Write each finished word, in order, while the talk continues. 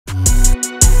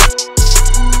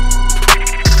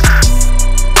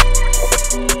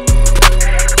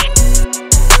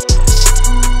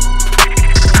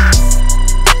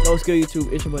What's good,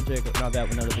 YouTube? It's your boy Jacob, not that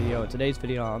with another video. In today's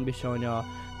video, I'm gonna be showing y'all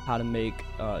how to make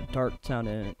dark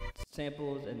sounding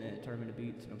samples and then turn them into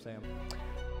beats. You know what I'm saying?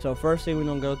 So first thing we're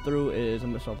gonna go through is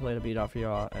I'm just gonna play the beat off for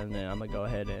y'all, and then I'm gonna go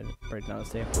ahead and break down the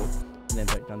sample and then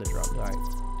break down the drums. All right,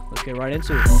 let's get right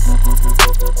into it.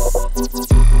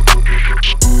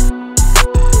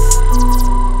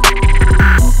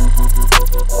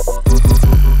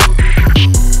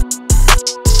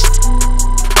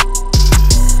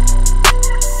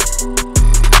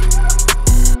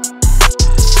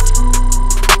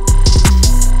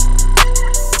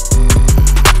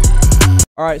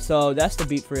 Alright, so that's the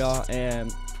beat for y'all,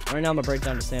 and right now I'm gonna break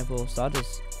down the sample. So I'll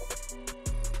just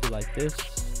do like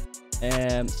this,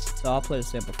 and so I'll play the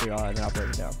sample for y'all and then I'll break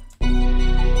it down.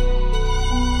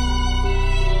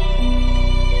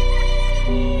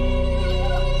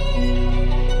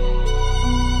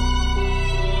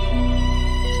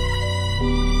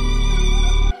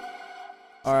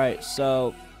 Alright,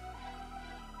 so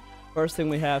first thing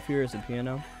we have here is the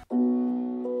piano.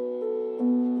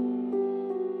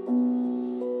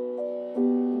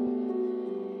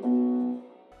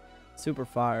 Super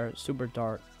fire, super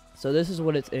dark. So this is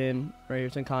what it's in right here.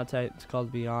 It's in Contact. It's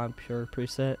called Beyond Pure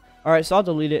Preset. All right, so I'll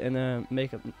delete it and then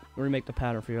remake the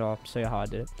pattern for y'all. Show you how I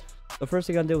did it. The first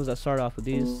thing I did was I started off with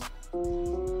these,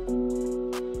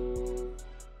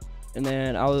 and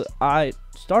then I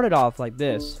started off like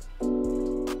this, but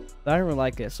I didn't really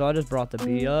like it, so I just brought the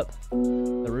B up,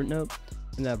 the root note,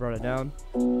 and then I brought it down,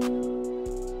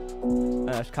 and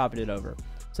I just copied it over.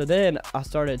 So then I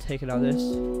started taking out this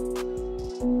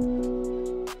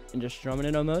and just strumming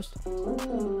it almost.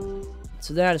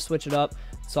 So then I had to switch it up.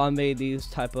 So I made these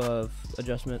type of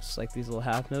adjustments, like these little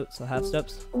half notes, so half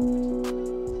steps.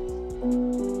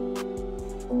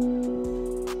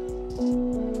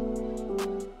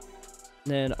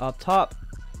 Then up top,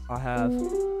 I have,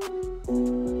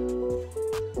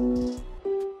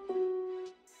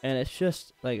 and it's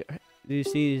just like, do you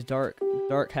see these dark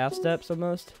half steps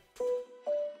almost?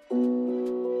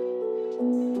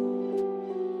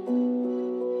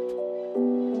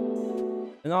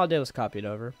 And all I did was copy it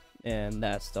over, and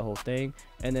that's the whole thing.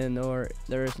 And then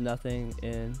there is nothing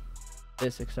in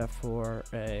this except for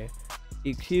a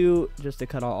EQ just to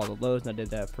cut out all the lows, and I did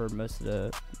that for most of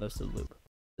the loop.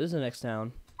 This is the next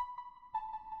sound.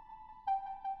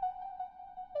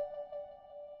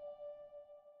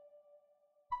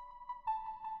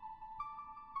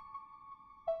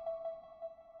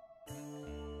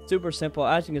 Super simple.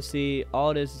 As you can see,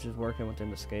 all it is just working within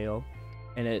the scale,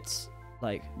 and it's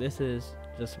like, this is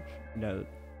just, you know,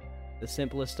 the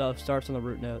simplest stuff. Starts on the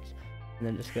root notes and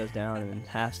then just goes down, and then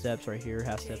half steps right here,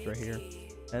 half steps right here.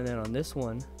 And then on this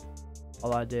one,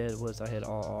 all I did was I hit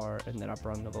R and then I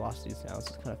brought the velocities down,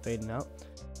 so it's kind of fading out.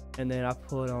 And then I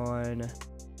put on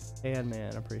pan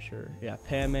man, I'm pretty sure, yeah,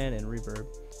 pan man and reverb.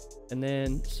 And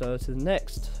then so to the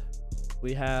next,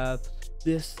 we have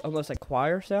this almost like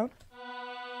choir sound.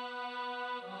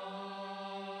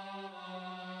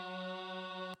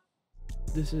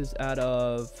 This is out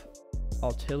of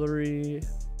Artillery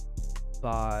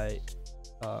by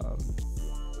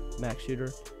Max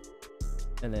Shooter,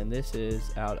 and then this is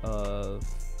out of,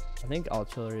 I think,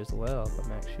 Artillery as well by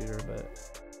Max Shooter,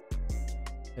 but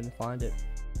couldn't find it.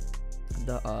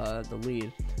 The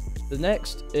lead. The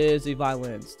next is the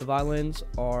violins. The violins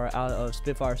are out of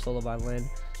Spitfire Solo Violin.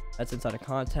 That's inside of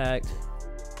Contact.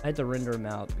 I had to render them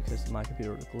out because my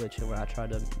computer was glitching when I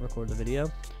tried to record the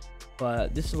video.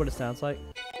 But this is what it sounds like.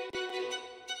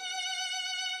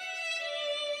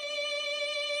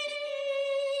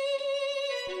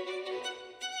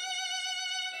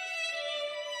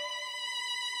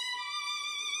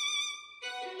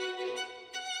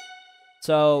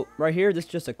 So right here, this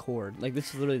is just a chord. Like,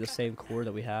 this is literally the same chord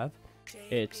that we have.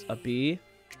 It's a B.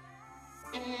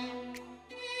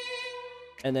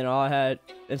 And then all I had,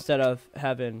 instead of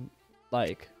having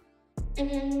like,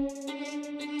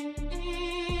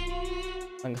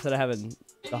 instead of having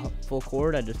the full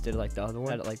chord, I just did like the other one.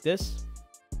 I had it like this,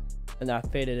 and then I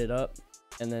faded it up,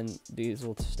 and then these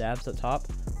little stabs up top.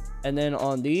 And then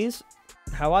on these,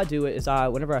 how I do it is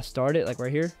whenever I start it, like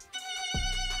right here,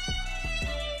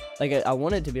 like I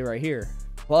want it to be right here,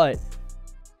 but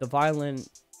the violin,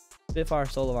 Spitfire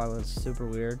Solo Violin, is super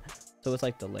weird, so it's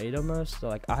like delayed almost. So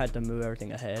like I had to move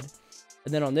everything ahead.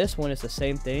 And then on this one, it's the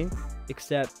same thing,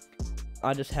 except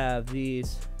I just have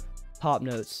these top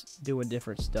notes doing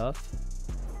different stuff,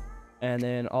 and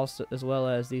then also as well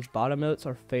as these bottom notes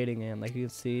are fading in. Like you can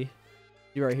see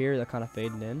right here, they're kind of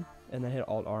fading in, and then hit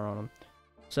Alt R on them.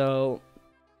 So,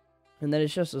 and then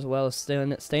it's just as well as staying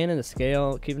in the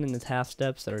scale, keeping in the half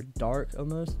steps that are dark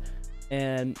almost.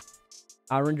 And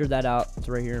I rendered that out. It's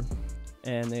right here.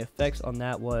 And the effects on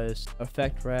that was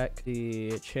effect rack,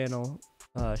 the channel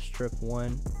strip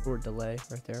 1 for delay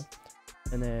right there,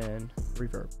 and then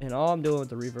reverb. And all I'm doing with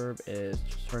the reverb is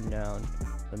just turning down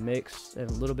the mix and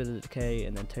a little bit of the decay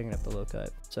and then taking up the low cut.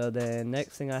 So then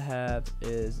next thing I have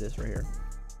is this right here.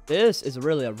 This is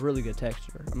really a really good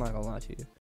texture. I'm not gonna lie to you.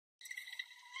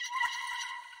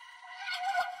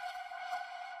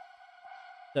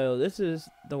 So this is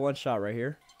the one shot right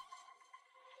here.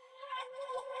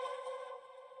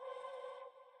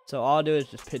 So all I'll do is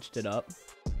just pitched it up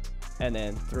and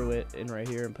then threw it in right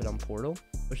here and put on Portal,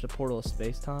 which the Portal is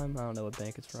space-time. I don't know what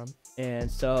bank it's from.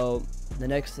 And so the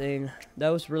next thing, that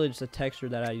was really just a texture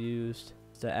that I used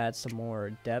to add some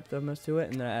more depth almost to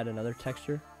it, and then I add another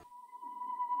texture.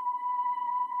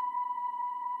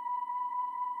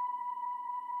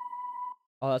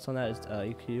 All that's on that is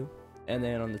EQ. And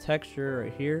then on the texture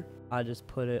right here, I just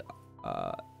put it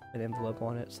an envelope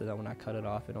on it so that when I cut it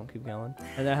off, it don't keep going.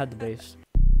 And then I had the bass.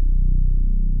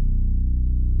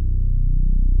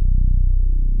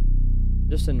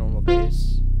 Just a normal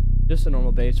bass. Just a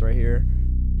normal bass right here.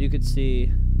 You can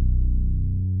see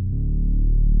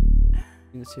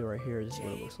right here, this is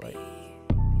what it looks like.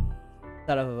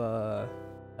 Out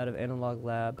of Analog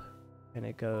Lab, and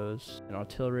it goes in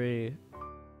artillery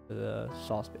to the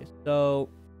saw space. So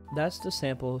that's the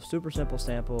sample, super simple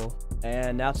sample.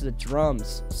 And now to the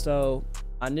drums. So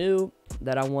I knew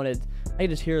that I could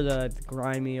just hear the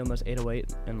grimy almost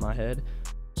 808 in my head.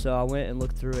 So I went and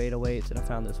looked through 808s and I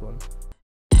found this one.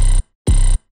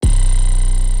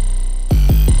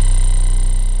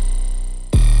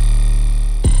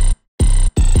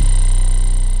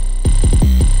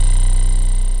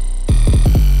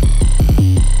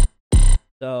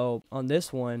 So on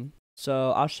this one,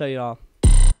 so I'll show y'all.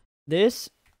 This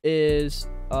is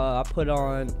I put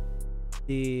on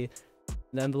the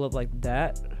envelope like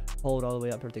that, hold all the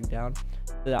way up, everything down,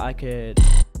 so that I could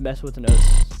mess with the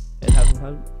notes and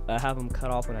have them cut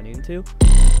off when I needed to.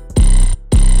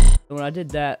 So when I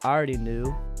did that, I already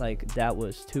knew like that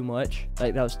was too much,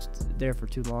 like that was there for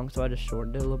too long, so I just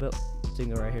shortened it a little bit. So you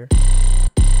can go right here,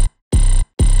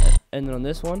 and then on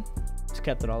this one, just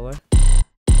kept it all the way.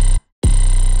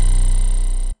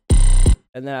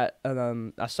 And then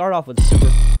I start off with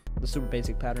the super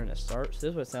basic pattern at start. So this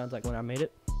is what it sounds like when I made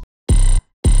it.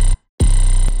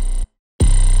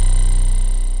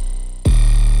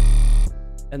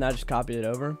 And I just copied it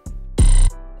over.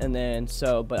 And then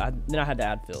then I had to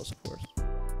add fills, of course.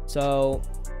 So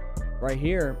right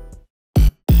here,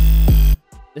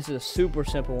 this is a super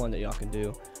simple one that y'all can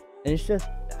do. And it's just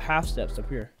half steps up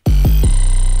here.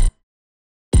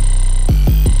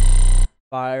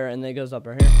 Fire, and then it goes up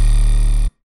right here.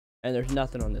 And there's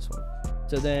nothing on this one.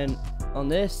 So then on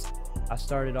this, I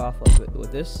started off like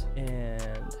with this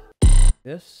and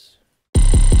this.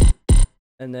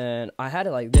 And then I had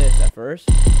it like this at first,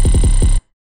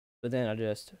 but then I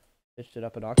just pitched it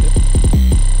up an octave.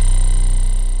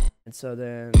 And so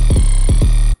then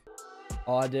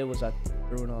all I did was I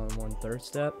threw it on 1/3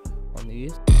 step on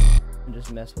these and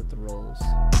just messed with the rolls.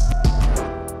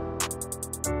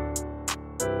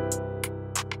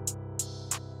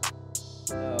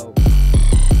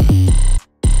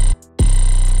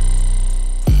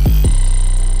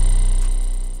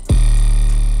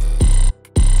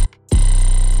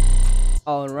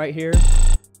 Oh, and right here,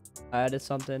 I added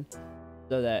something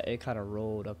so that it kind of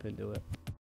rolled up into it.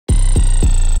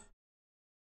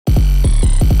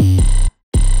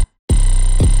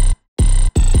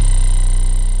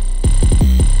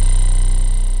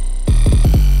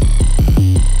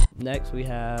 Next, we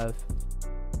have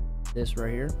this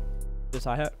right here, this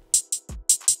hi-hat.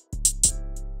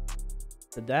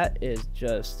 So that is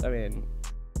just, I mean,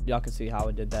 y'all can see how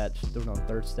I did that. Just threw it on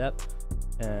 3rd step.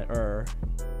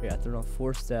 I threw it on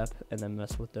 4th step and then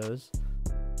mess with those,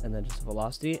 and then just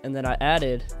velocity, and then I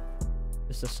added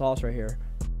just a sauce right here,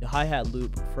 the hi-hat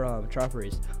loop from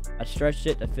Trumperies. I stretched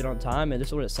it to fit on time, and this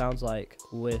is what it sounds like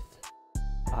with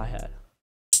hi-hat.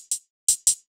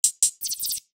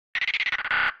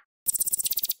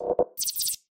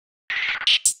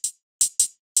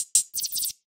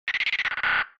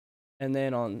 And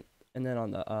then on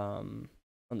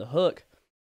the hook,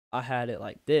 I had it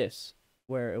like this,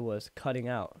 where it was cutting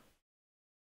out.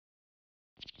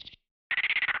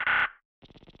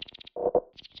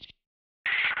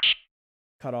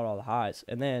 Cut out all the highs.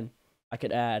 And then I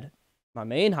could add my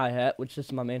main hi-hat, which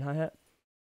is my main hi-hat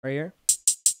right here.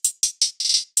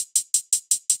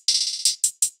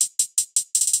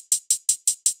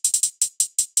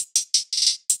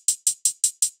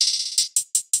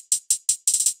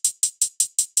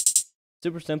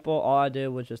 Super simple. All I did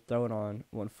was just throw it on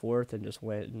 1/4 and just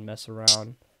went and mess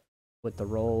around with the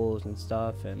rolls and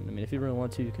stuff. And I mean, if you really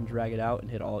want to, you can drag it out and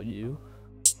hit Alt U.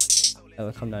 I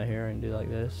would come down here and do like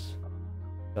this,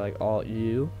 like Alt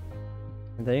U.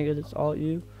 I think it's Alt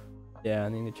U. Yeah,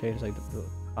 and then you can change like the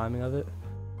timing of it.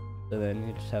 So then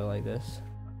you just have it like this.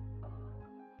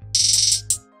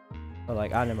 But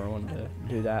like I never wanted to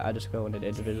do that. I just go and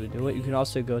individually do it. You can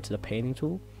also go to the painting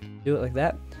tool, do it like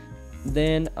that.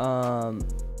 Then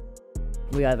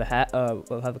we have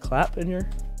we'll have a clap in here.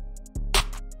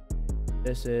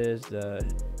 This is the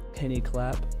penny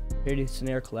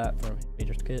snare clap from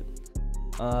Major's Kit.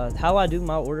 How I do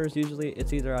my orders usually,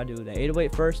 it's either I do the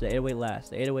 808 first, the 808 last.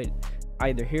 The 808, I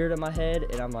either hear it in my head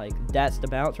and I'm like, that's the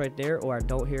bounce right there, or I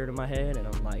don't hear it in my head and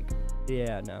I'm like,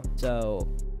 yeah, no. So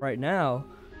right now,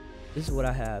 this is what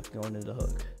I have going into the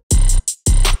hook.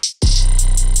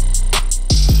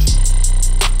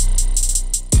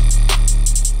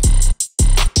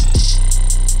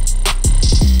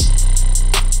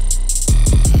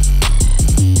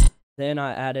 Then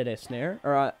I added a snare,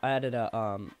 or I added a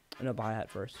hi-hat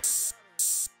first.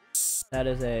 That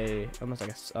is almost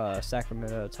like a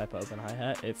Sacramento type of open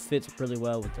hi-hat. It fits really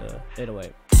well with the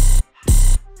 808.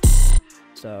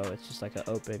 So it's just like an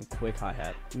open, quick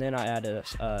hi-hat. And then I added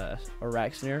a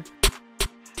rack snare.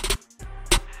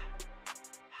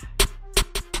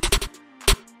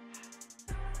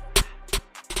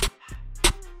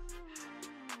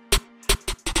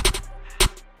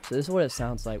 So this is what it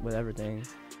sounds like with everything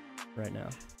right now.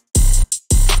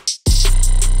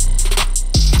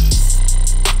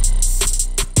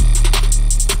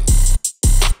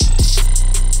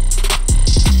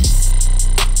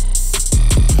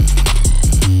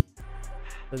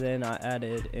 So then I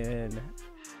added in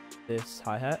this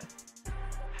hi-hat,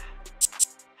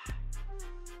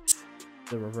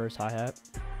 the reverse hi-hat,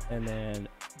 and then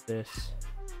this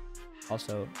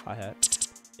also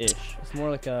hi-hat-ish. It's more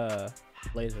like a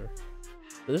laser.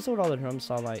 So this is what all the drums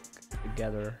sound like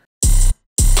together.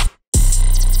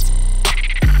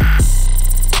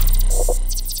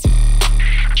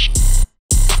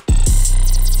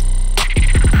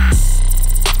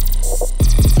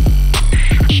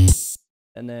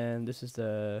 And then this is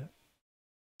the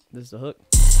hook.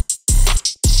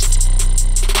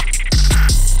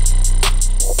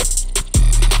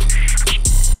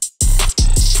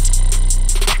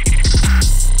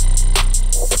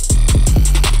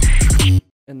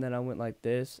 And then I went like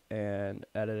this and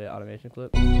added an automation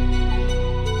clip.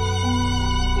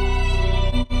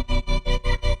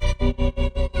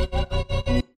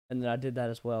 And then I did that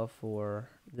as well for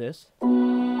this.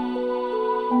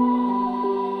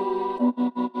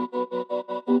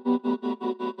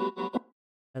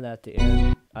 And at the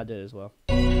end, I did as well.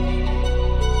 Thank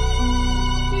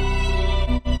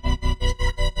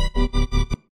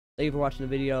you for watching the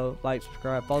video. Like,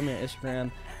 subscribe, follow me on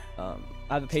Instagram.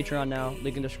 I have a Patreon now,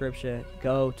 link in the description.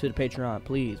 Go to the Patreon,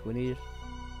 please. We need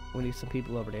some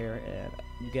people over there, and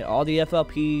you get all the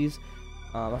FLPs.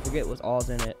 I forget what's all's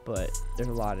in it, but there's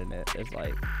a lot in it. It's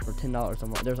like for $10 a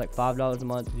month. There's like $5 a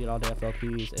month to get all the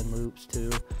FLPs and loops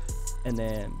too, and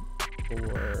then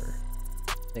for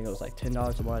I think it was like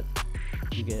 $10 a month,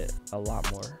 you get a lot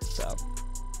more. So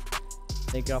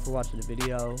thank you all for watching the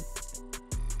video.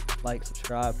 Like,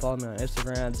 subscribe, follow me on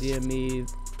Instagram, DM me,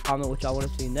 comment what y'all want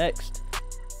to see next.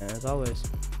 And as always,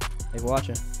 thanks for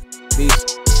watching.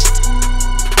 Peace.